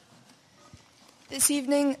This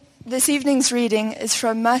evening's reading is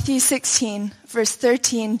from Matthew 16, verse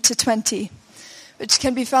 13 to 20, which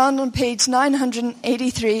can be found on page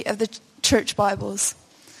 983 of the Church Bibles.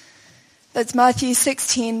 That's Matthew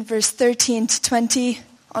 16, verse 13 to 20,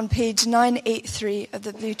 on page 983 of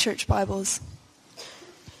the Blue Church Bibles.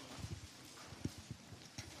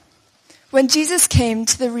 When Jesus came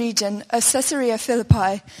to the region of Caesarea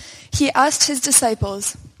Philippi, he asked his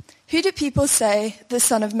disciples, "Who do people say the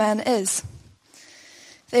Son of Man is?"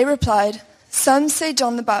 They replied, "Some say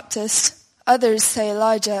John the Baptist, others say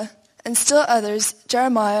Elijah, and still others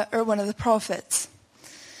Jeremiah or one of the prophets."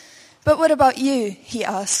 "But what about you?" he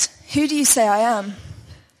asked. "Who do you say I am?"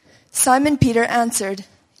 Simon Peter answered,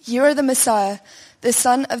 "You are the Messiah, the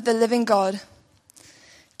Son of the living God."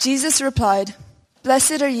 Jesus replied,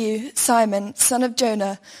 "Blessed are you, Simon, son of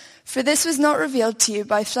Jonah, for this was not revealed to you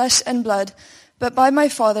by flesh and blood, but by my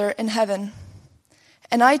Father in heaven.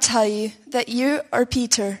 And I tell you that you are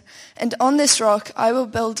Peter, and on this rock I will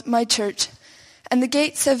build my church, and the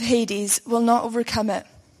gates of Hades will not overcome it.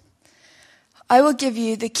 I will give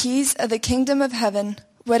you the keys of the kingdom of heaven.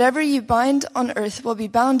 Whatever you bind on earth will be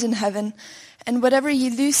bound in heaven, and whatever you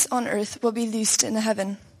loose on earth will be loosed in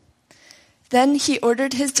heaven." Then he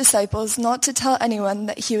ordered his disciples not to tell anyone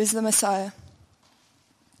that he was the Messiah.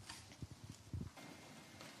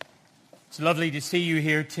 It's lovely to see you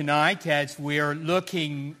here tonight as we're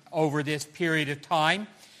looking over this period of time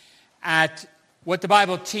at what the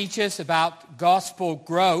Bible teaches about gospel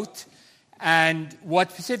growth and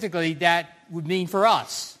what specifically that would mean for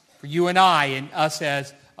us, for you and I, and us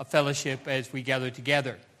as a fellowship as we gather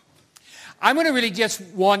together. I'm going to really just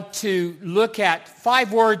want to look at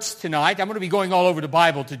 5 words tonight. I'm going to be going all over the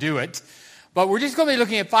Bible to do it. But we're just going to be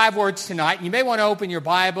looking at 5 words tonight. You may want to open your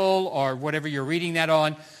Bible or whatever you're reading that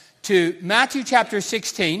on to Matthew chapter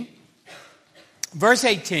 16, verse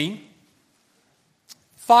 18.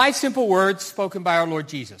 5 simple words spoken by our Lord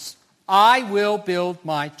Jesus. I will build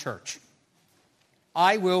my church.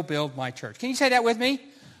 I will build my church. Can you say that with me?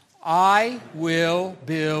 I will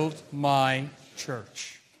build my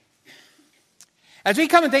church. As we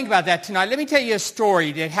come and think about that tonight, let me tell you a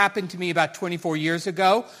story that happened to me about 24 years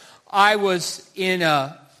ago. I was in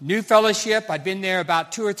a new fellowship. I'd been there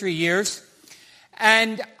about 2 or 3 years.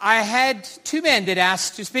 And I had 2 men that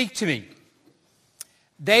asked to speak to me.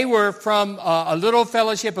 They were from a little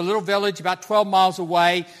fellowship, a little village about 12 miles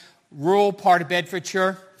away, rural part of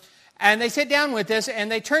Bedfordshire. And they sat down with us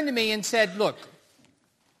and they turned to me and said, "Look,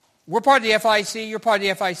 we're part of the FIC, you're part of the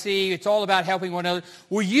FIC, it's all about helping one another.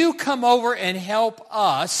 Will you come over and help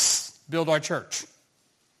us build our church?"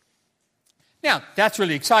 Now, that's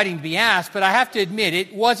really exciting to be asked, but I have to admit,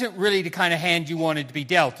 it wasn't really the kind of hand you wanted to be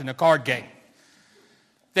dealt in a card game.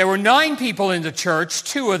 There were 9 people in the church,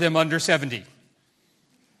 2 of them under 70.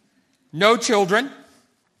 No children.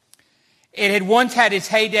 It had once had its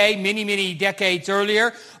heyday many, many decades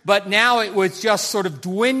earlier, but now it was just sort of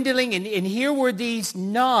dwindling, and here were these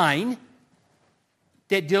 9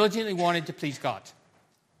 that diligently wanted to please God.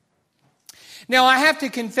 Now, I have to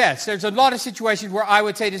confess, there's a lot of situations where I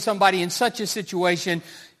would say to somebody in such a situation,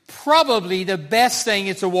 probably the best thing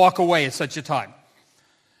is to walk away at such a time.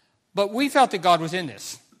 But we felt that God was in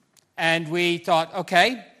this. And we thought,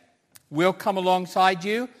 okay, we'll come alongside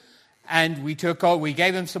you. And we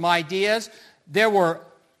gave them some ideas. There were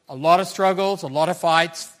a lot of struggles, a lot of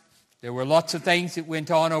fights. There were lots of things that went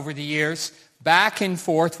on over the years, back and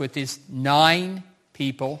forth with these 9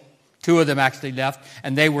 people. 2 of them actually left,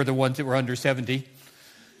 and they were the ones that were under 70.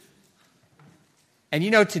 And you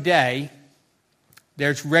know, today,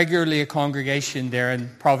 there's regularly a congregation there in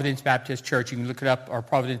Providence Baptist Church. You can look it up, our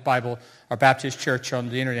Providence Bible, our Baptist Church on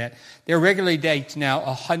the internet. There regularly dates now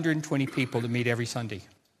 120 people that meet every Sunday.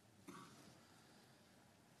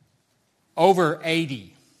 Over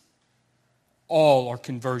 80, all are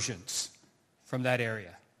conversions from that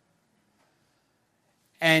area.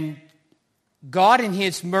 And God in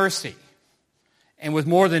His mercy, and with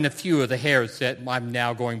more than a few of the hairs that I'm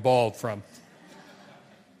now going bald from,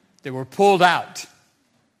 that were pulled out,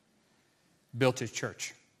 built His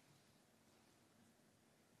church.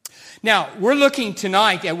 Now, we're looking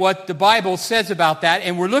tonight at what the Bible says about that,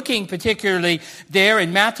 and we're looking particularly there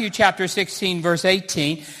in Matthew chapter 16, verse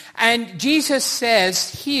 18. And Jesus says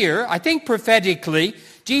here, I think prophetically,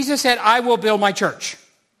 Jesus said, I will build my church.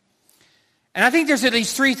 And I think there's at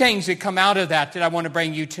least 3 things that come out of that I want to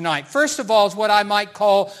bring you tonight. First of all is what I might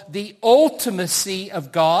call the ultimacy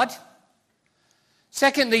of God.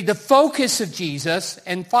 Secondly, the focus of Jesus.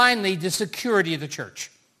 And finally, the security of the church.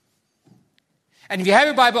 And if you have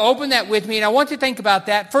your Bible, open that with me. And I want to think about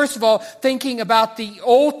that. First of all, thinking about the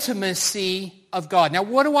ultimacy of God. Now,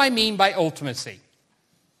 what do I mean by ultimacy?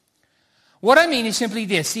 What I mean is simply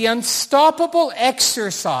this: the unstoppable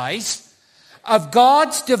exercise of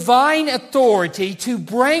God's divine authority to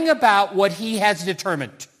bring about what he has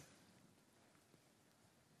determined.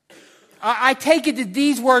 I take it that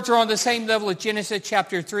these words are on the same level as Genesis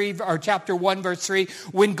chapter 3 or chapter 1 verse 3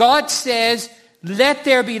 when God says, "Let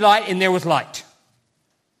there be light," and there was light.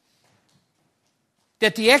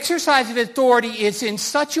 That the exercise of authority is in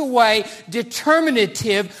such a way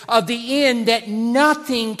determinative of the end that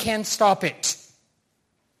nothing can stop it.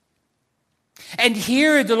 And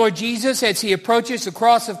here the Lord Jesus, as he approaches the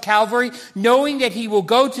cross of Calvary, knowing that he will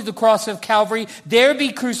go to the cross of Calvary, there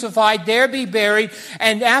be crucified, there be buried,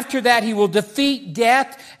 and after that he will defeat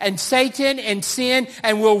death and Satan and sin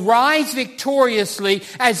and will rise victoriously.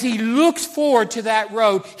 As he looks forward to that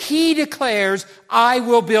road, he declares, "I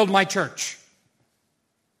will build my church."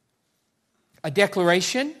 A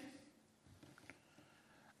declaration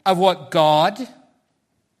of what God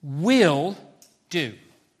will do.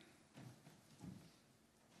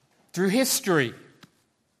 Through history,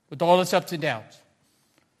 with all its ups and downs,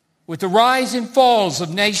 with the rise and falls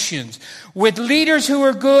of nations, with leaders who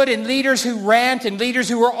are good and leaders who rant and leaders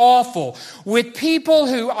who are awful, with people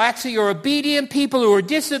who actually are obedient, people who are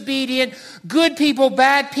disobedient, good people,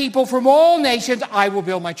 bad people, from all nations, I will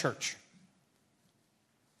build my church.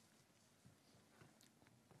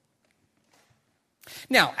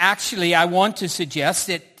 Now, actually, I want to suggest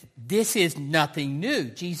that this is nothing new.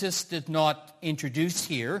 Jesus did not introduce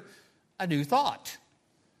here a new thought.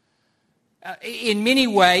 In many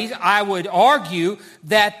ways, I would argue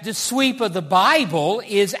that the sweep of the Bible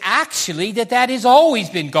is actually that has always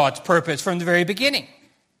been God's purpose from the very beginning.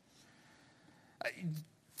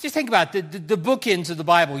 Just think about the bookends of the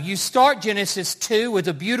Bible. You start Genesis 2 with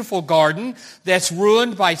a beautiful garden that's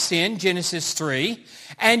ruined by sin, Genesis 3,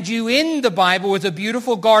 and you end the Bible with a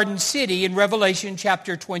beautiful garden city in Revelation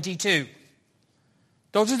chapter 22.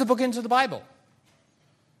 Those are the bookends of the Bible.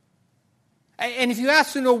 And if you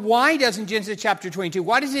ask to know why doesn't Genesis chapter 22,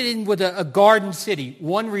 why does it end with a garden city?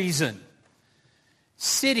 One reason.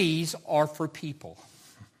 Cities are for people.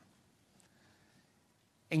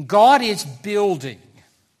 And God is building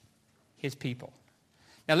his people.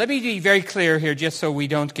 Now let me be very clear here just so we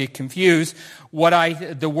don't get confused. What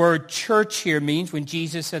the word church here means when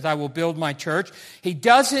Jesus says, "I will build my church." He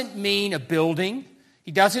doesn't mean a building.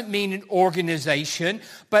 He doesn't mean an organization,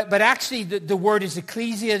 but actually the word is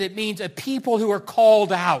ecclesia. That means a people who are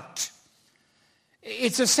called out.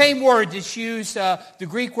 It's the same word that's used, the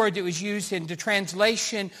Greek word that was used in the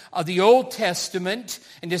translation of the Old Testament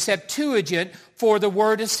and the Septuagint for the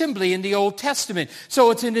word assembly in the Old Testament. So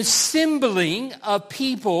it's an assembling of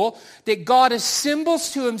people that God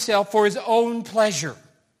assembles to himself for his own pleasure.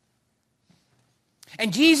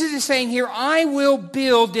 And Jesus is saying here, I will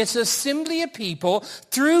build this assembly of people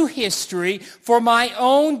through history for my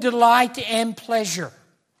own delight and pleasure.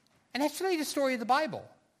 And that's really the story of the Bible.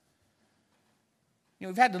 You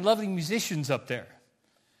know, we've had the lovely musicians up there.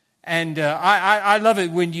 And I love it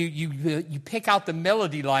when you pick out the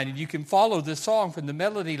melody line and you can follow the song from the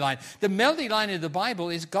melody line. The melody line of the Bible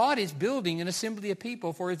is God is building an assembly of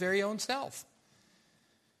people for his very own self.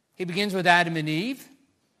 He begins with Adam and Eve.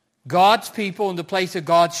 God's people in the place of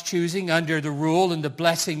God's choosing under the rule and the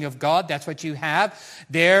blessing of God. That's what you have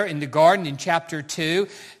there in the garden in chapter 2.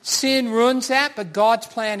 Sin ruins that, but God's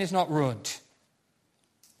plan is not ruined.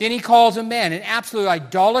 Then he calls a man, an absolute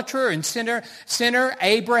idolater and sinner,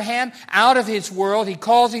 Abraham, out of his world. He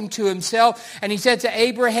calls him to himself, and he said to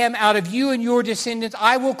Abraham, out of you and your descendants,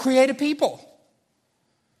 I will create a people.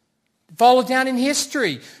 Follow down in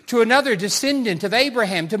history to another descendant of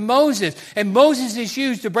Abraham, to Moses. And Moses is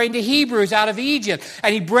used to bring the Hebrews out of Egypt.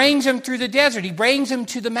 And he brings them through the desert. He brings them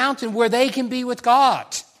to the mountain where they can be with God.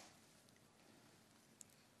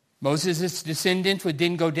 Moses' descendant would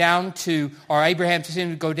then go down to, or Abraham's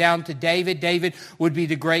descendant would go down to David. David would be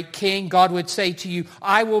the great king. God would say to you,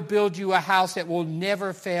 I will build you a house that will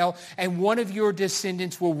never fail, and one of your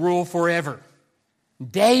descendants will rule forever.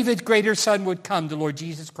 David's greater son would come, the Lord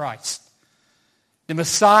Jesus Christ, the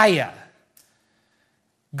Messiah.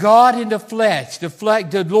 God in the flesh.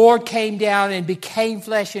 The Lord came down and became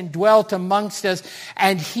flesh and dwelt amongst us,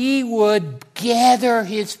 and he would gather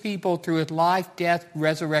his people through his life, death,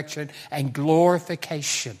 resurrection, and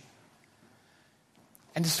glorification.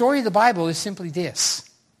 And the story of the Bible is simply this.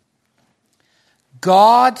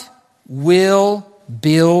 God will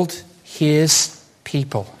build his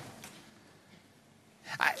people.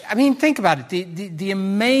 I mean, think about it. The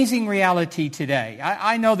amazing reality today.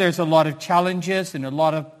 I know there's a lot of challenges and a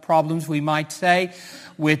lot of problems, we might say,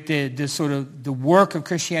 with the sort of the work of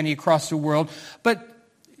Christianity across the world. But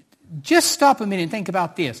just stop a minute and think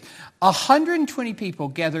about this. 120 people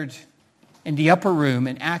gathered in the upper room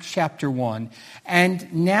in Acts chapter 1.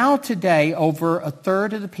 And now today, over a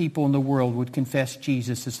third of the people in the world would confess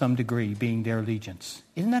Jesus to some degree, being their allegiance.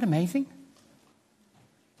 Isn't that amazing?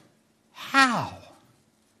 How?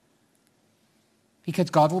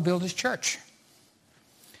 Because God will build his church.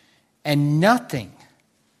 And nothing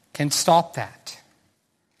can stop that.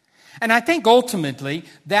 And I think ultimately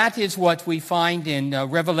that is what we find in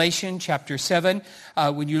Revelation chapter 7.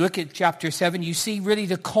 When you look at chapter 7, you see really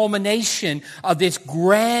the culmination of this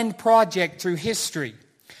grand project through history.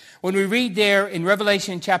 When we read there in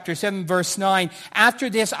Revelation chapter 7, verse 9, after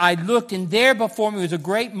this I looked, and there before me was a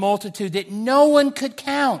great multitude that no one could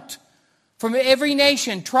count, from every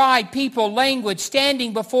nation, tribe, people, language,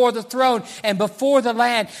 standing before the throne and before the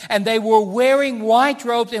Lamb. And they were wearing white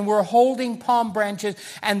robes and were holding palm branches.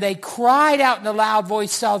 And they cried out in a loud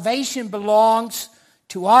voice, salvation belongs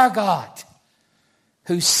to our God,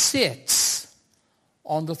 who sits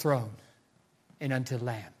on the throne and unto the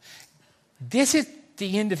Lamb. This is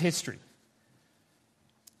the end of history.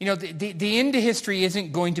 You know, the end of history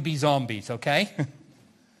isn't going to be zombies, okay?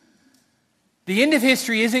 The end of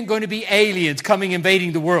history isn't going to be aliens coming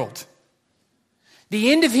invading the world.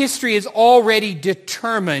 The end of history is already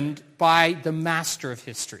determined by the master of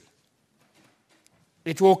history.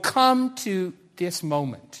 It will come to this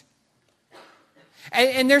moment.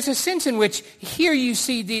 And there's a sense in which here you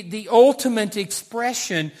see the ultimate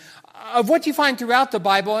expression of what you find throughout the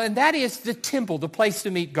Bible, and that is the temple, the place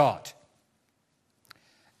to meet God.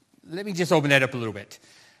 Let me just open that up a little bit.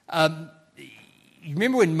 You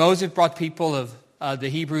remember when Moses brought people of the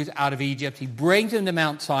Hebrews out of Egypt? He brings them to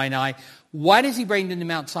Mount Sinai. Why does he bring them to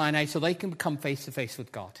Mount Sinai? So they can come face to face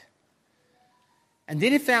with God. And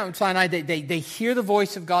then at Mount Sinai, they hear the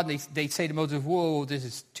voice of God. They say to Moses, whoa, this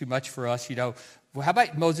is too much for us. You know, well, how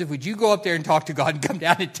about Moses, would you go up there and talk to God and come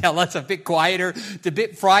down and tell us a bit quieter? It's a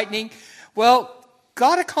bit frightening. Well,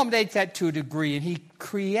 God accommodates that to a degree, and he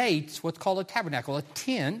creates what's called a tabernacle, a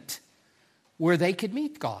tent where they could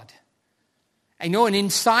meet God. I know, and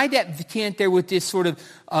inside that tent there was this sort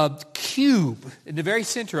of cube in the very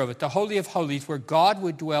center of it, the Holy of Holies, where God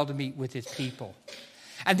would dwell to meet with his people.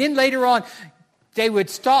 And then later on, they would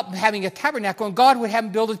stop having a tabernacle, and God would have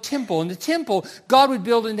them build a temple. And the temple, God would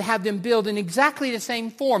build and have them build in exactly the same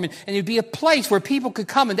form. And it would be a place where people could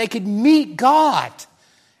come and they could meet God.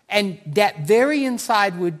 And that very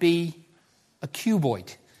inside would be a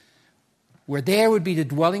cuboid, where there would be the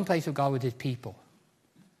dwelling place of God with his people.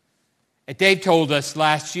 Dave told us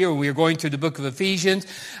last year when we were going through the book of Ephesians,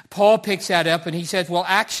 Paul picks that up and he says, well,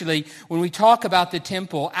 actually, when we talk about the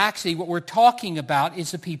temple, actually what we're talking about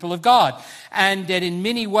is the people of God. And that in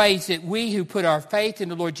many ways that we who put our faith in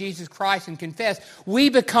the Lord Jesus Christ and confess, we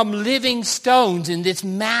become living stones in this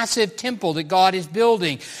massive temple that God is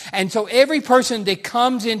building. And so every person that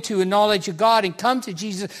comes into a knowledge of God and comes to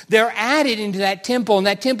Jesus, they're added into that temple. And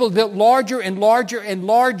that temple is built larger and larger and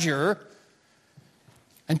larger,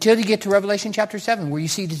 until you get to Revelation chapter 7, where you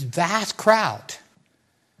see this vast crowd.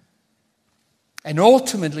 And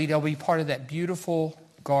ultimately, they'll be part of that beautiful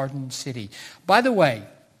garden city. By the way,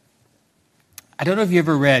 I don't know if you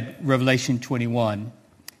ever read Revelation 21,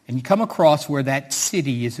 and you come across where that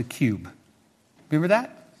city is a cube. Remember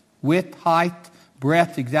that? Width, height,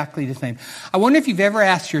 breadth, exactly the same. I wonder if you've ever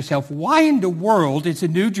asked yourself, why in the world is the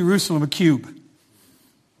New Jerusalem a cube?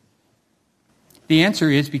 The answer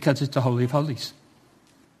is because it's the Holy of Holies.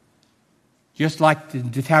 Just like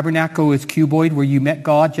the tabernacle is cuboid where you met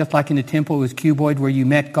God, just like in the temple it was cuboid where you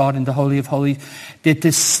met God in the Holy of Holies, that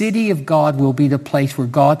the city of God will be the place where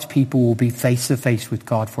God's people will be face to face with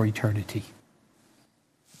God for eternity.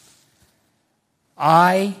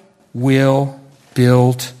 I will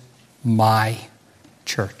build my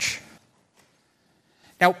church.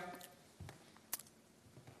 Now,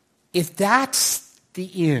 if that's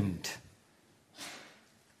the end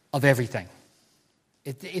of everything,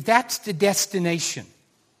 if that's the destination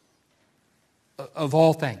of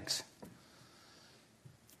all things,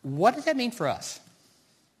 what does that mean for us?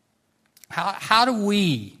 How do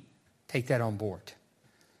we take that on board?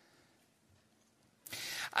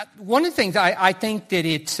 One of the things I think that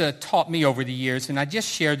it's taught me over the years, and I just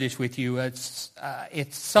shared this with you, it's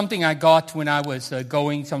something I got when I was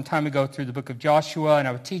going some time ago through the book of Joshua, and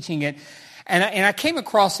I was teaching it, and I came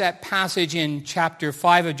across that passage in chapter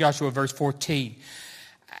 5 of Joshua, verse 14.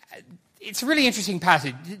 it's a really interesting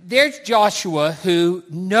passage. There's Joshua who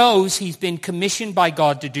knows he's been commissioned by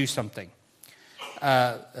God to do something.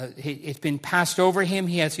 It's been passed over him.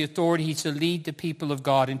 He has the authority. He's to lead the people of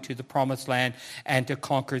God into the promised land and to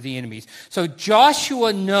conquer the enemies. So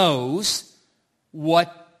Joshua knows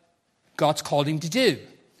what God's called him to do.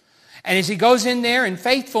 And as he goes in there in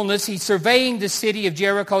faithfulness, he's surveying the city of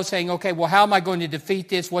Jericho, saying, okay, well, how am I going to defeat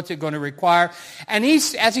this? What's it going to require? And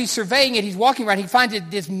as he's surveying it, he's walking around, he finds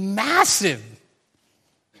this massive,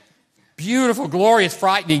 beautiful, glorious,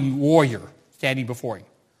 frightening warrior standing before him.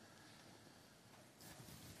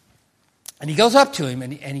 And he goes up to him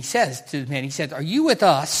and he says to the man, he says, are you with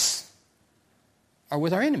us or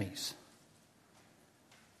with our enemies?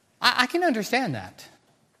 I can understand that.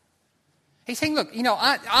 He's saying, look,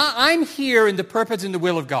 I'm here in the purpose and the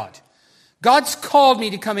will of God. God's called me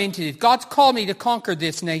to come into this. God's called me to conquer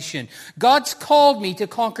this nation. God's called me to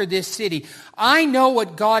conquer this city. I know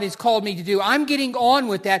what God has called me to do. I'm getting on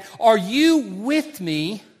with that. Are you with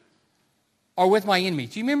me or with my enemies?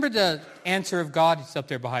 Do you remember the answer of God? It's up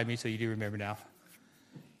there behind me, so you do remember now.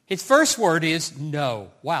 His first word is no.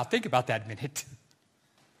 Wow, think about that a minute.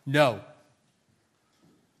 No.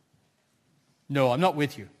 No, I'm not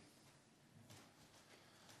with you.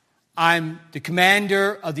 I'm the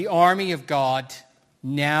commander of the army of God.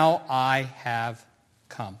 Now I have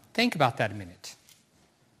come. Think about that a minute.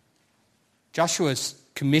 Joshua's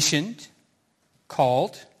commissioned,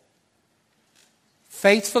 called,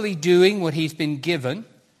 faithfully doing what he's been given.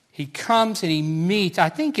 He comes and he meets, I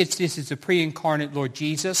think this is the pre-incarnate Lord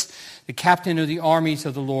Jesus, the captain of the armies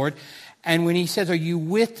of the Lord. And when he says, are you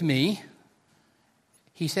with me?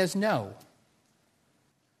 He says no.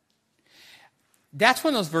 That's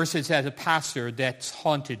one of those verses as a pastor that's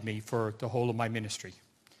haunted me for the whole of my ministry.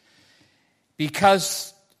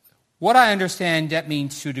 Because what I understand that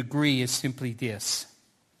means to a degree is simply this.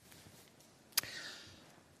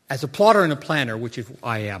 As a plotter and a planner, which is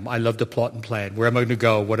I am, I love to plot and plan. Where am I going to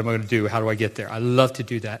go? What am I going to do? How do I get there? I love to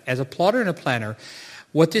do that. As a plotter and a planner,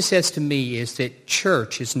 what this says to me is that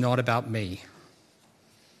church is not about me.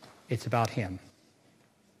 It's about him.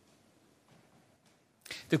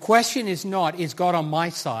 The question is not, is God on my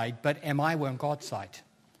side, but am I on God's side?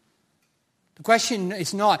 The question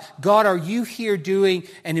is not, God, are you here doing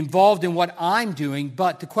and involved in what I'm doing?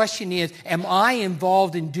 But the question is, am I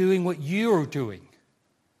involved in doing what you're doing?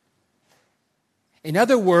 In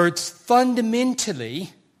other words,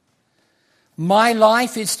 fundamentally, my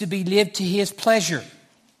life is to be lived to his pleasure.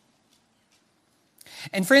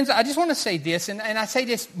 And friends, I just want to say this, and I say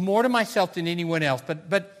this more to myself than anyone else,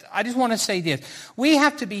 but I just want to say this. We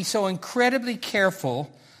have to be so incredibly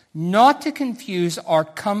careful not to confuse our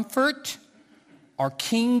comfort, our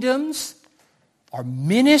kingdoms, our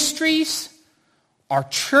ministries, our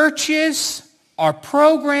churches, our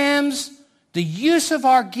programs, the use of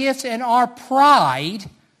our gifts, and our pride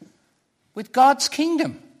with God's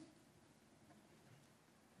kingdom.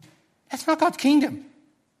 That's not God's kingdom.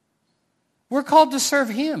 We're called to serve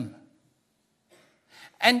him.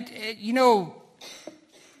 And,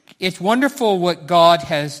 it's wonderful what God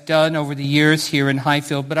has done over the years here in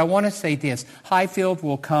Highfield, but I want to say this. Highfield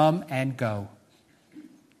will come and go.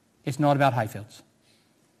 It's not about Highfields.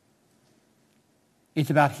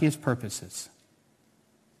 It's about his purposes.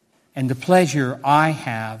 And the pleasure I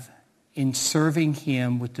have in serving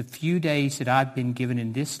him with the few days that I've been given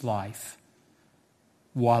in this life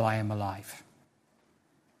while I am alive.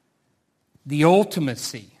 The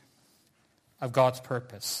ultimacy of God's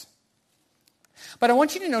purpose. But I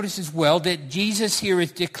want you to notice as well that Jesus here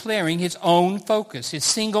is declaring his own focus, his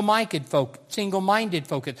single-minded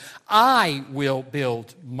focus. I will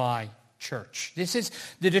build my church. This is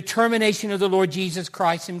the determination of the Lord Jesus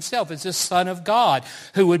Christ himself as the Son of God,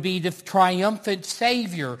 who would be the triumphant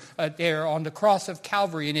Savior there on the cross of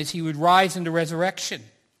Calvary, and as he would rise into resurrection.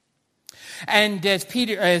 And as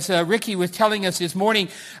Ricky was telling us this morning,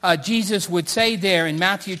 Jesus would say there in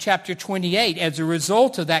Matthew chapter 28, as a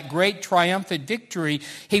result of that great triumphant victory,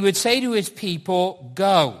 he would say to his people,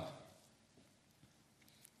 go.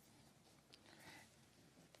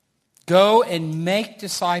 Go and make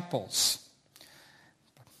disciples.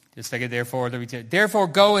 Just a second, therefore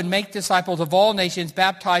go and make disciples of all nations,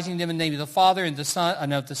 baptizing them in the name of the Father and the Son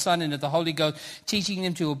and of the Holy Ghost, teaching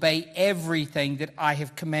them to obey everything that I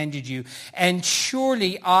have commanded you. And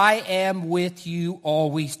surely I am with you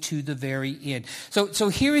always to the very end. So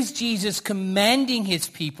here is Jesus commanding his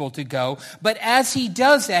people to go, but as he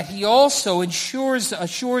does that, he also assures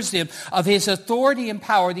them of his authority and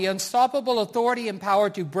power, the unstoppable authority and power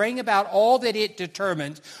to bring about all that it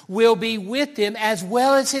determines will be with them as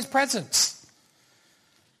well as his presence.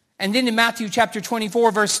 And then in Matthew chapter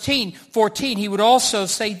 24, verse 14, he would also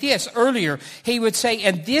say this earlier. He would say,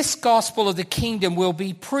 and this gospel of the kingdom will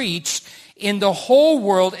be preached in the whole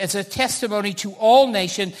world as a testimony to all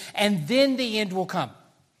nations, and then the end will come.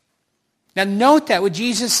 Now note that what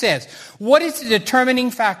Jesus says. What is the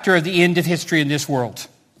determining factor of the end of history in this world?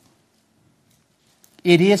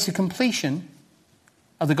 It is the completion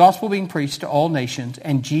of the gospel being preached to all nations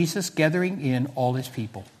and Jesus gathering in all his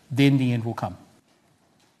people. Then the end will come.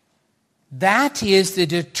 That is the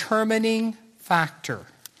determining factor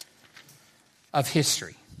of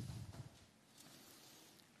history.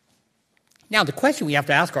 Now, the question we have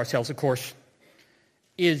to ask ourselves, of course,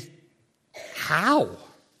 is how?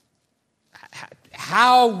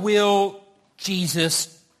 How will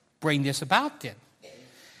Jesus bring this about then?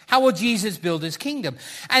 How will Jesus build his kingdom?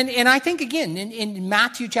 And I think, again, in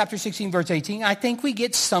Matthew chapter 16, verse 18, I think we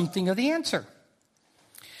get something of the answer.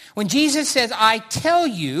 When Jesus says, I tell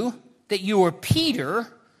you that you are Peter,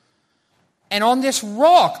 and on this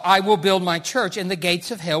rock I will build my church, and the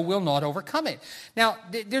gates of hell will not overcome it. Now,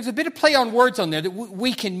 there's a bit of play on words on there that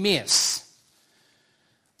we can miss.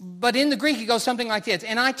 But in the Greek it goes something like this.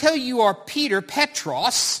 And I tell you, you are Peter,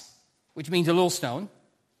 Petros, which means a little stone.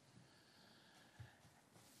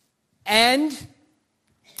 And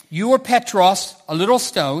you are Petros, a little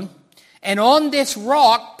stone. And on this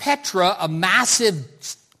rock, Petra, a massive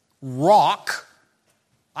rock,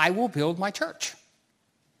 I will build my church.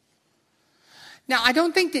 Now, I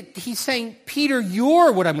don't think that he's saying, Peter,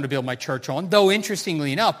 you're what I'm going to build my church on. Though,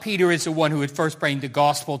 interestingly enough, Peter is the one who would first bring the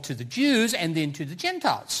gospel to the Jews and then to the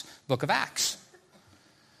Gentiles. Book of Acts.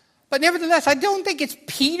 But nevertheless, I don't think it's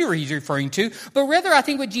Peter he's referring to, but rather I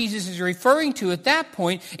think what Jesus is referring to at that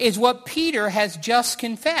point is what Peter has just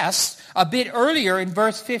confessed a bit earlier in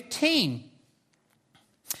verse 15.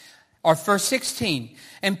 Or verse 16.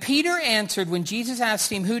 And Peter answered when Jesus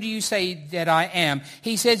asked him, who do you say that I am?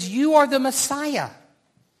 He says, you are the Messiah.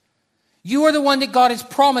 You are the one that God has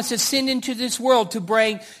promised to send into this world to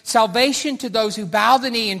bring salvation to those who bow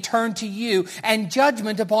the knee and turn to you, and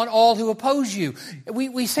judgment upon all who oppose you.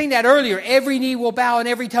 We sang that earlier. Every knee will bow and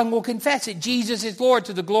every tongue will confess it. Jesus is Lord,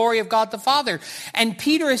 to the glory of God the Father. And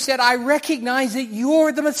Peter has said, I recognize that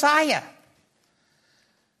you're the Messiah.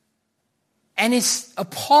 And it's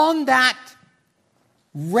upon that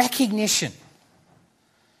recognition,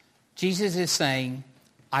 Jesus is saying,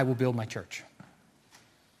 I will build my church.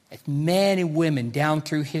 As men and women down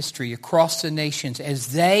through history, across the nations,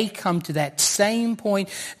 as they come to that same point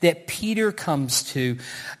that Peter comes to,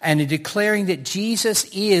 and in declaring that Jesus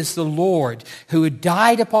is the Lord, who had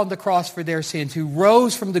died upon the cross for their sins, who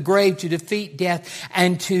rose from the grave to defeat death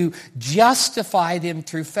and to justify them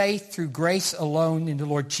through faith, through grace alone, in the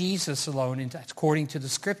Lord Jesus alone, and according to the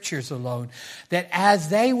Scriptures alone, that as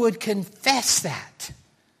they would confess that,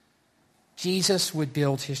 Jesus would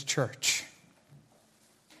build his church.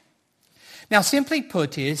 Now, simply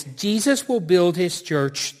put is, Jesus will build his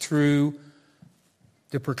church through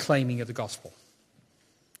the proclaiming of the gospel.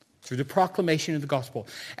 Through the proclamation of the gospel.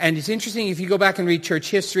 And it's interesting, if you go back and read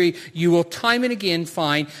church history, you will time and again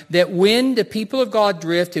find that when the people of God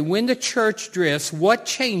drift and when the church drifts, what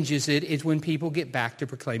changes it is when people get back to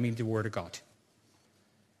proclaiming the word of God.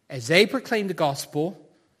 As they proclaim the gospel,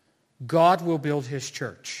 God will build his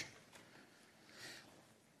church.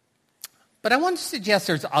 But I want to suggest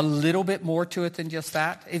there's a little bit more to it than just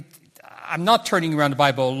that. I'm not turning around the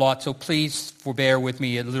Bible a lot, so please forbear with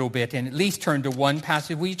me a little bit and at least turn to one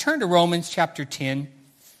passage. Will you turn to Romans chapter 10?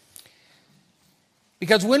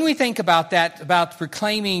 Because when we think about that, about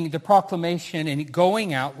proclaiming the proclamation and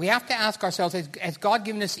going out, we have to ask ourselves, has God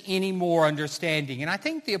given us any more understanding? And I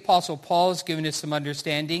think the Apostle Paul has given us some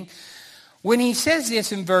understanding. When he says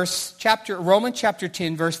this in Romans chapter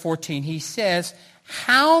 10, verse 14, he says,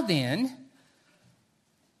 how then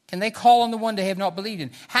can they call on the one they have not believed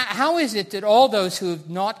in? How is it that all those who have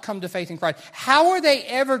not come to faith in Christ, how are they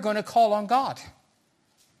ever going to call on God?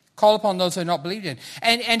 Call upon those who have not believed in.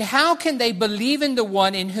 And how can they believe in the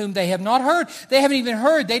one in whom they have not heard? They haven't even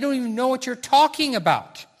heard. They don't even know what you're talking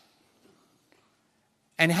about.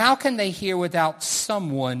 And how can they hear without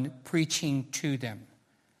someone preaching to them?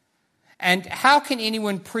 And how can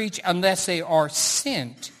anyone preach unless they are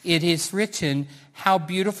sent? It is written, how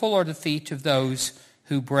beautiful are the feet of those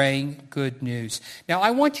who bring good news. Now,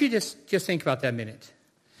 I want you to just think about that a minute.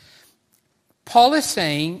 Paul is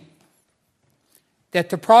saying that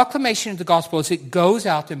the proclamation of the gospel, as it goes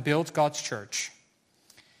out and builds God's church,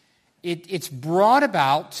 it's brought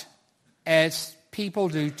about as people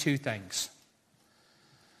do two things.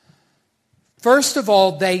 First of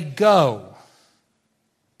all, they go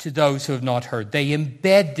to those who have not heard. They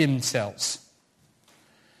embed themselves.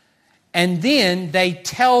 And then they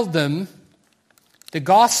tell them the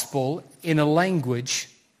gospel in a language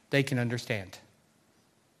they can understand.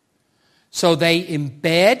 So they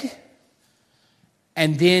embed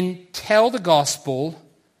and then tell the gospel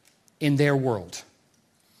in their world.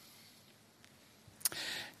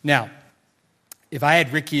 Now, if I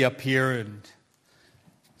had Ricky up here and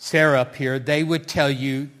Sarah up here, they would tell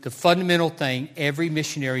you the fundamental thing every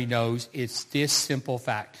missionary knows is this simple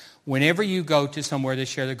fact. Whenever you go to somewhere to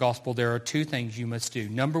share the gospel, there are two things you must do.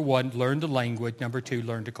 Number one, learn the language. Number two,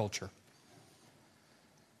 learn the culture.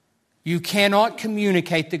 You cannot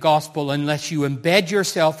communicate the gospel unless you embed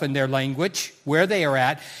yourself in their language, where they are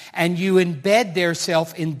at, and you embed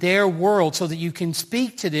yourself in their world so that you can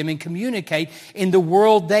speak to them and communicate in the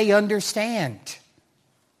world they understand.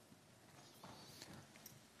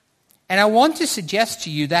 And I want to suggest to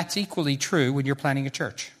you that's equally true when you're planning a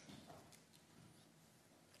church.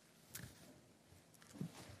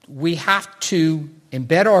 We have to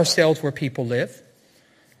embed ourselves where people live.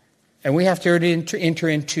 And we have to enter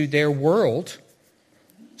into their world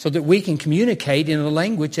so that we can communicate in a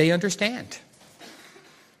language they understand.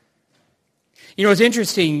 You know, it's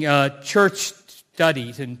interesting, church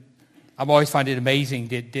studies, and I've always found it amazing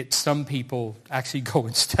that some people actually go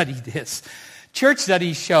and study this. Church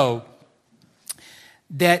studies show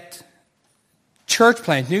that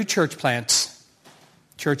new church plants,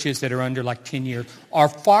 churches that are under like 10 years, are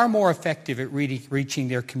far more effective at reaching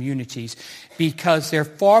their communities because they're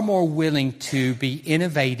far more willing to be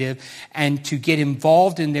innovative and to get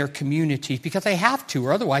involved in their communities because they have to,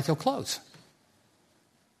 or otherwise they'll close.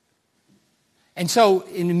 And so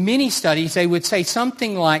in many studies, they would say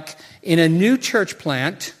something like, in a new church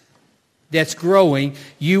plant that's growing,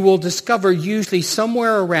 you will discover usually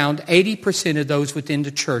somewhere around 80% of those within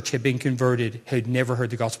the church have been converted, had never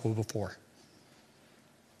heard the gospel before.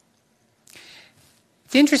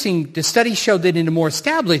 It's interesting, the studies showed that in a more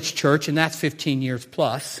established church, and that's 15 years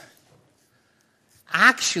plus,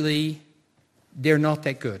 actually they're not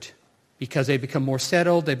that good because they become more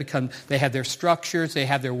settled, they have their structures, they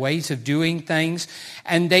have their ways of doing things,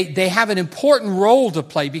 and they have an important role to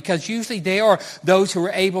play because usually they are those who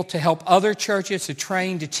are able to help other churches, to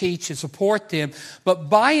train, to teach, to support them. But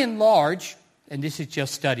by and large, and this is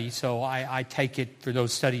just studies, so I take it for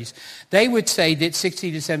those studies, they would say that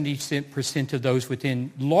 60 to 70% of those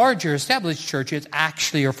within larger established churches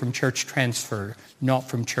actually are from church transfer, not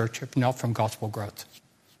from gospel growth.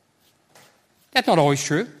 That's not always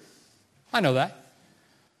true. I know that.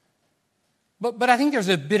 But I think there's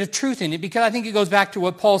a bit of truth in it because I think it goes back to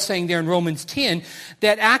what Paul's saying there in Romans 10,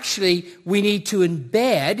 that actually we need to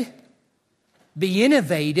embed, be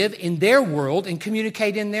innovative in their world and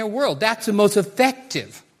communicate in their world. That's the most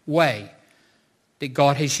effective way that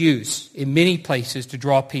God has used in many places to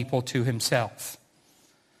draw people to himself.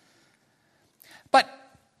 But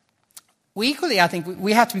equally, I think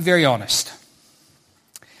we have to be very honest.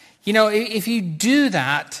 You know, if you do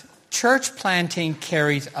that, church planting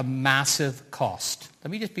carries a massive cost.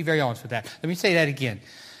 Let me just be very honest with that. Let me say that again.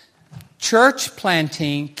 Church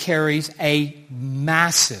planting carries a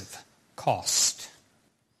massive cost.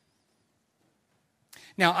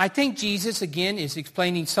 Now, I think Jesus, again, is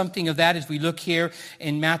explaining something of that as we look here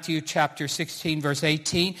in Matthew chapter 16, verse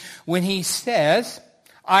 18, when he says,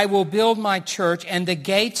 I will build my church and the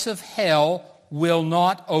gates of hell will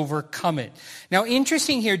not overcome it. Now,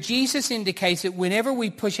 interesting here, Jesus indicates that whenever we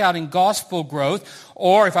push out in gospel growth,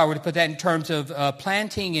 or if I were to put that in terms of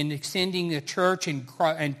planting and extending the church and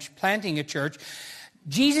planting a church,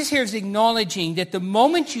 Jesus here is acknowledging that the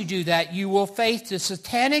moment you do that, you will face the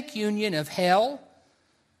satanic union of hell,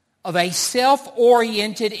 of a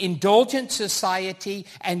self-oriented, indulgent society,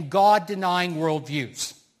 and God-denying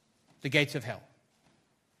worldviews, the gates of hell.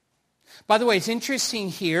 By the way, it's interesting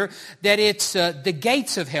here that it's the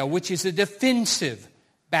gates of hell, which is a defensive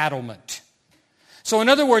battlement. So in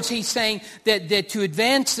other words, he's saying that to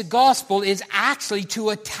advance the gospel is actually to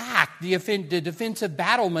attack the defensive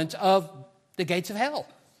battlement of the gates of hell.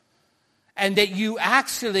 And that you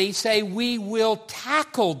actually say, we will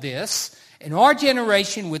tackle this in our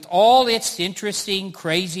generation with all its interesting,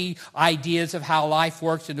 crazy ideas of how life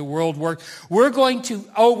works and the world works. We're going to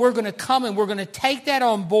come and we're going to take that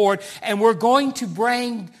on board and we're going to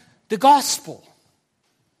bring the gospel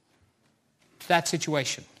to that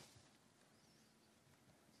situation.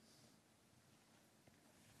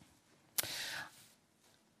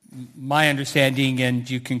 My understanding, and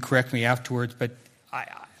you can correct me afterwards, but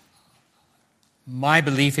my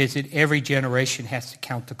belief is that every generation has to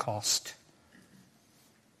count the cost.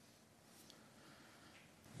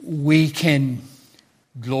 We can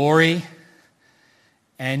glory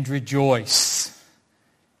and rejoice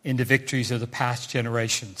in the victories of the past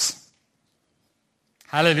generations.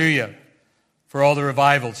 Hallelujah for all the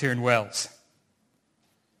revivals here in Wales.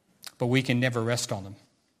 But we can never rest on them.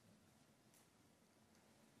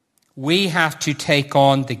 We have to take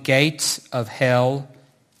on the gates of hell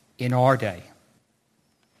in our day.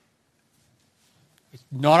 It's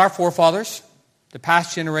not our forefathers, the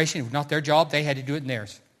past generation. It was not their job. They had to do it in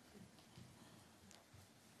theirs.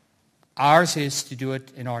 Ours is to do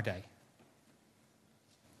it in our day,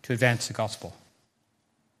 to advance the gospel.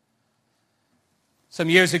 Some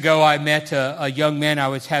years ago, I met a young man. I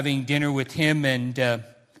was having dinner with him and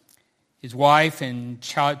his wife and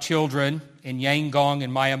children in Yangon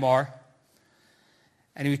in Myanmar.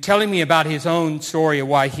 And he was telling me about his own story of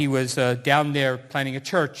why he was down there planting a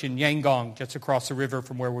church in Yangon, just across the river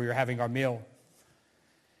from where we were having our meal.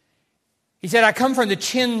 He said, I come from the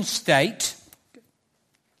Chin state.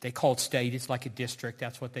 They call it state. It's like a district.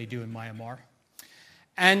 That's what they do in Myanmar.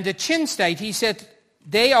 And the Chin state, he said,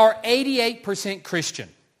 they are 88% Christian.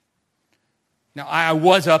 Now, I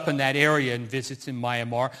was up in that area in visits in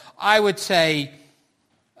Myanmar. I would say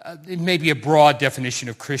it may be a broad definition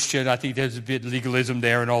of Christian. I think there's a bit of legalism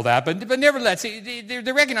there and all that. But nevertheless,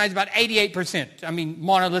 they recognize about 88%. I mean,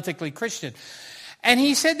 monolithically Christian. And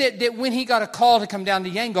he said that when he got a call to come down to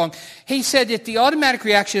Yangon, he said that the automatic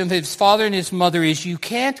reaction of his father and his mother is, you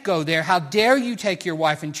can't go there. How dare you take your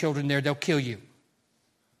wife and children there? They'll kill you.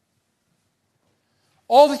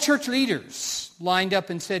 All the church leaders lined up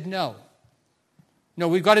and said, no. No,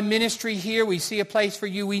 we've got a ministry here. We see a place for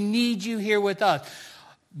you. We need you here with us.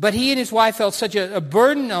 But he and his wife felt such a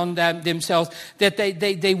burden on themselves that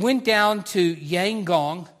they went down to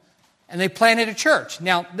Yangon and they planted a church.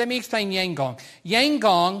 Now, let me explain Yangon.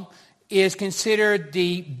 Yangon is considered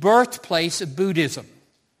the birthplace of Buddhism.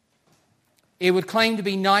 It would claim to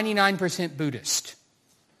be 99% Buddhist.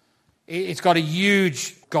 It's got a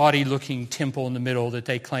huge, gaudy-looking temple in the middle that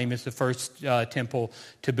they claim is the first temple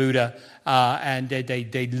to Buddha. And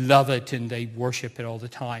they love it and they worship it all the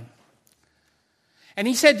time. And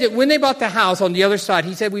he said that when they bought the house on the other side,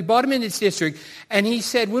 he said, we bought them in this district. And he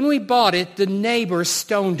said, when we bought it, the neighbors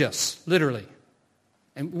stoned us, literally.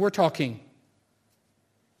 And we're talking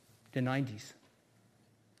the 90s.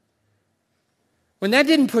 When that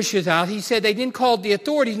didn't push us out, he said they didn't call the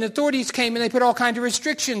authorities. And the authorities came and they put all kinds of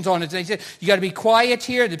restrictions on it. They said, you got to be quiet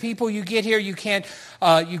here. The people you get here, you can't,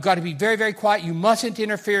 you've got to be very, very quiet. You mustn't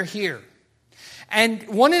interfere here. And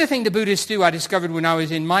one of the things the Buddhists do, I discovered when I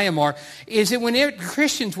was in Myanmar, is that when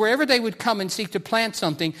Christians, wherever they would come and seek to plant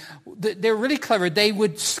something, they're really clever. They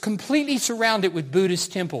would completely surround it with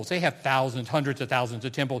Buddhist temples. They have thousands, hundreds of thousands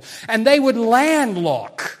of temples. And they would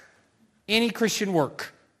landlock any Christian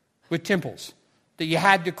work with temples that you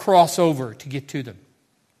had to cross over to get to them.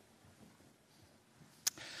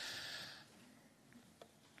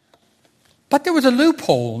 But there was a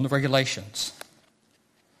loophole in the regulations.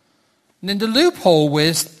 And then the loophole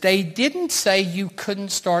was they didn't say you couldn't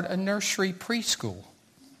start a nursery preschool.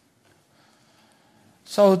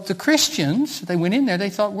 So the Christians, they went in there,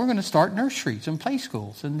 they thought, we're going to start nurseries and play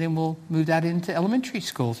schools, and then we'll move that into elementary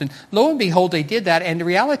schools. And lo and behold, they did that. And the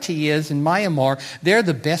reality is, in Myanmar, they're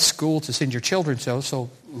the best school to send your children to.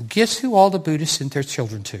 So guess who all the Buddhists sent their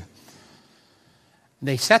children to?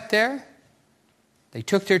 They sat there. They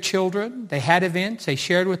took their children, they had events, they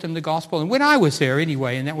shared with them the gospel. And when I was there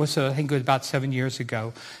anyway, and that was, I think it was about 7 years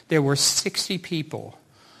ago, there were 60 people,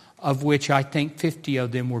 of which I think 50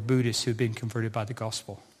 of them were Buddhists who had been converted by the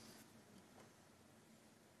gospel.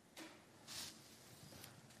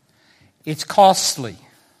 It's costly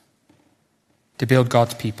to build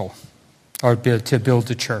God's people, or to build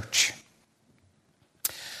the church.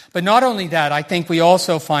 But not only that, I think we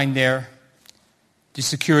also find there the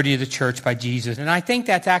security of the church by Jesus. And I think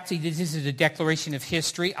that's actually, this is a declaration of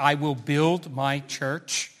history. I will build my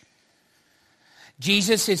church.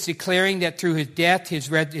 Jesus is declaring that through his death, his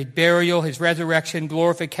burial, his resurrection,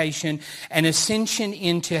 glorification, and ascension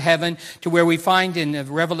into heaven, to where we find in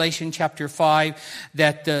Revelation chapter 5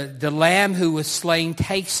 that the Lamb who was slain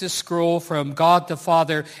takes the scroll from God the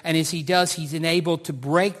Father, and as he does, he's enabled to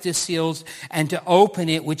break the seals and to open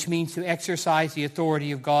it, which means to exercise the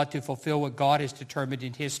authority of God to fulfill what God has determined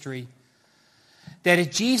in history. That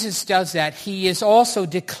if Jesus does that, he is also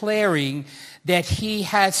declaring that he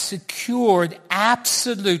has secured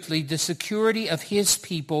absolutely the security of his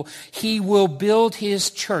people. He will build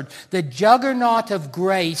his church. The juggernaut of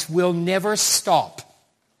grace will never stop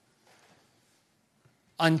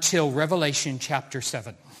until Revelation chapter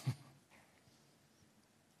 7.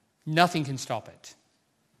 Nothing can stop it.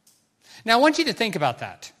 Now, I want you to think about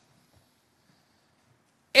that.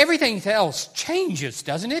 Everything else changes,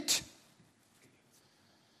 doesn't it?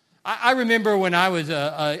 I remember when I was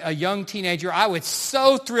a young teenager, I was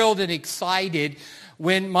so thrilled and excited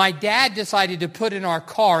when my dad decided to put in our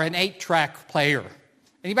car an 8-track player.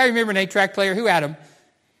 Anybody remember an 8-track player? Who had them?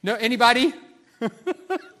 No, anybody?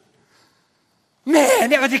 Man,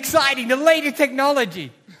 that was exciting, the latest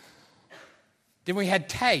technology. Then we had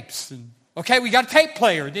tapes. And, okay, we got a tape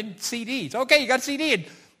player, then CDs. Okay, you got a CD. And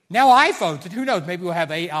now iPhones. And who knows, maybe we'll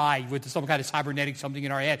have AI with some kind of cybernetic something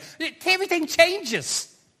in our head. Everything changes.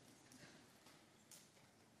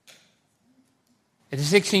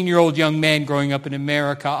 As a 16-year-old young man growing up in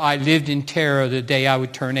America, I lived in terror the day I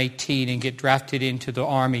would turn 18 and get drafted into the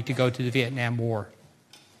Army to go to the Vietnam War.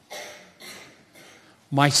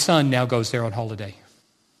 My son now goes there on holiday.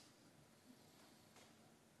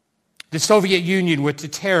 The Soviet Union with the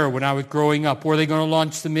terror when I was growing up. Were they going to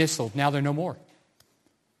launch the missiles? Now they're no more.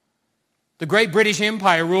 The great British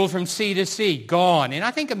Empire ruled from sea to sea, gone. And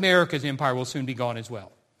I think America's empire will soon be gone as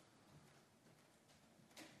well.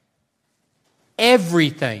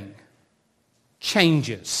 Everything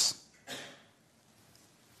changes.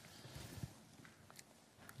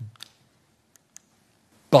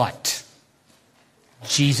 But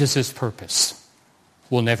Jesus' purpose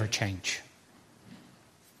will never change.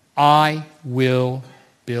 I will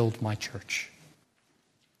build my church.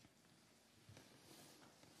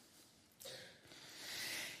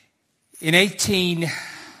 In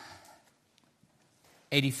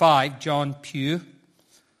 1885, John Pugh,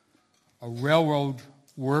 a railroad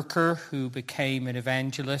worker who became an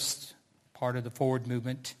evangelist, part of the Forward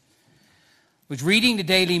movement, was reading the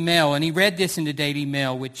Daily Mail, and he read this in the Daily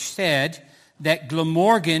Mail, which said that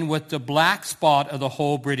Glamorgan was the black spot of the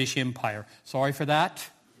whole British Empire. Sorry for that.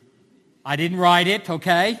 I didn't write it,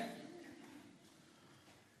 okay?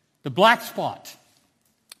 The black spot.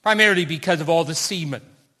 Primarily because of all the seamen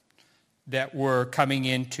that were coming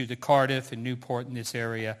into the Cardiff and Newport in this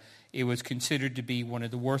area. It was considered to be one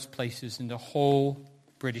of the worst places in the whole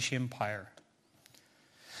British Empire.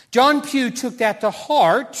 John Pugh took that to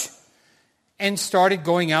heart and started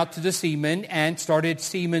going out to the seamen and started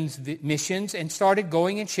seamen's missions and started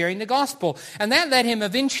going and sharing the gospel. And that led him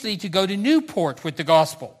eventually to go to Newport with the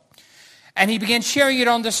gospel. And he began sharing it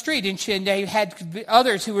on the street, and they had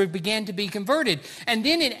others who began to be converted. And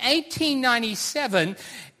then in 1897,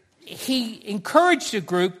 he encouraged a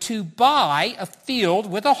group to buy a field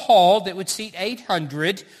with a hall that would seat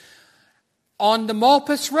 800 on the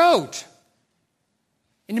Malpas Road,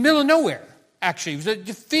 in the middle of nowhere, actually. It was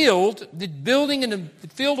the field, the building and the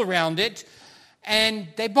field around it, and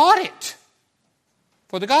they bought it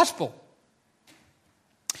for the gospel.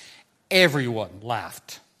 Everyone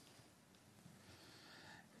laughed.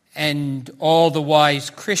 And all the wise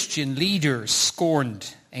Christian leaders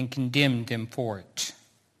scorned and condemned them for it.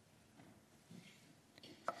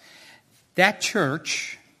 That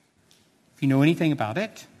church, if you know anything about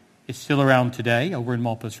it, is still around today over in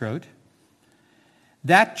Malpas Road.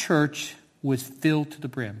 That church was filled to the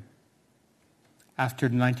brim after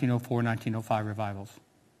the 1904-1905 revivals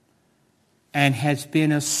and has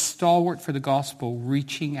been a stalwart for the gospel,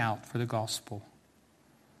 reaching out for the gospel.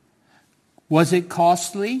 Was it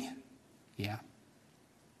costly? Yeah.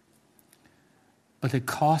 But it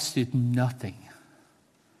costed nothing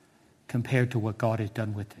compared to what God has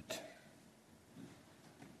done with it.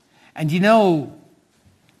 And you know,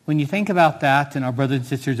 when you think about that and our brothers and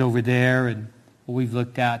sisters over there and what we've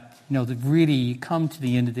looked at, you know, that really you come to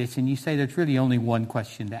the end of this and you say there's really only one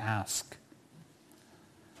question to ask.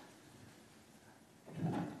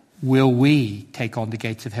 Will we take on the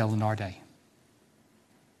gates of hell in our day?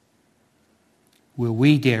 Will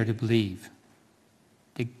we dare to believe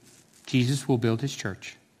that Jesus will build his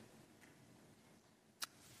church?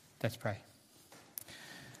 Let's pray.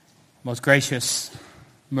 Most gracious,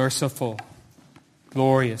 merciful,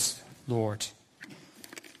 glorious Lord,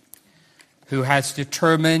 who has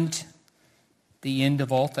determined the end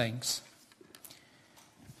of all things,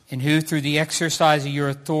 and who through the exercise of your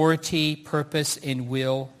authority, purpose, and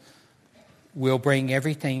will bring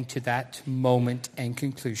everything to that moment and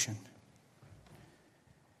conclusion.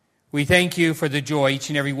 We thank you for the joy, each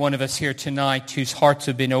and every one of us here tonight, whose hearts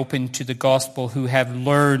have been opened to the gospel, who have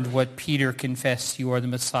learned what Peter confessed, you are the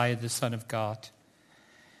Messiah, the Son of God.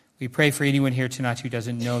 We pray for anyone here tonight who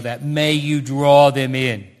doesn't know that. May you draw them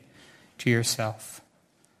in to yourself.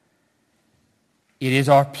 It is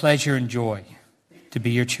our pleasure and joy to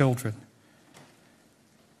be your children.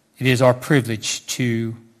 It is our privilege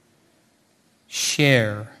to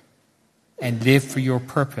share and live for your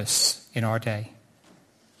purpose in our day.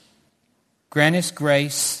 Grant us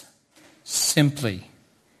grace simply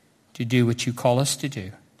to do what you call us to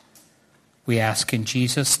do. We ask in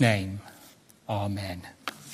Jesus' name, amen.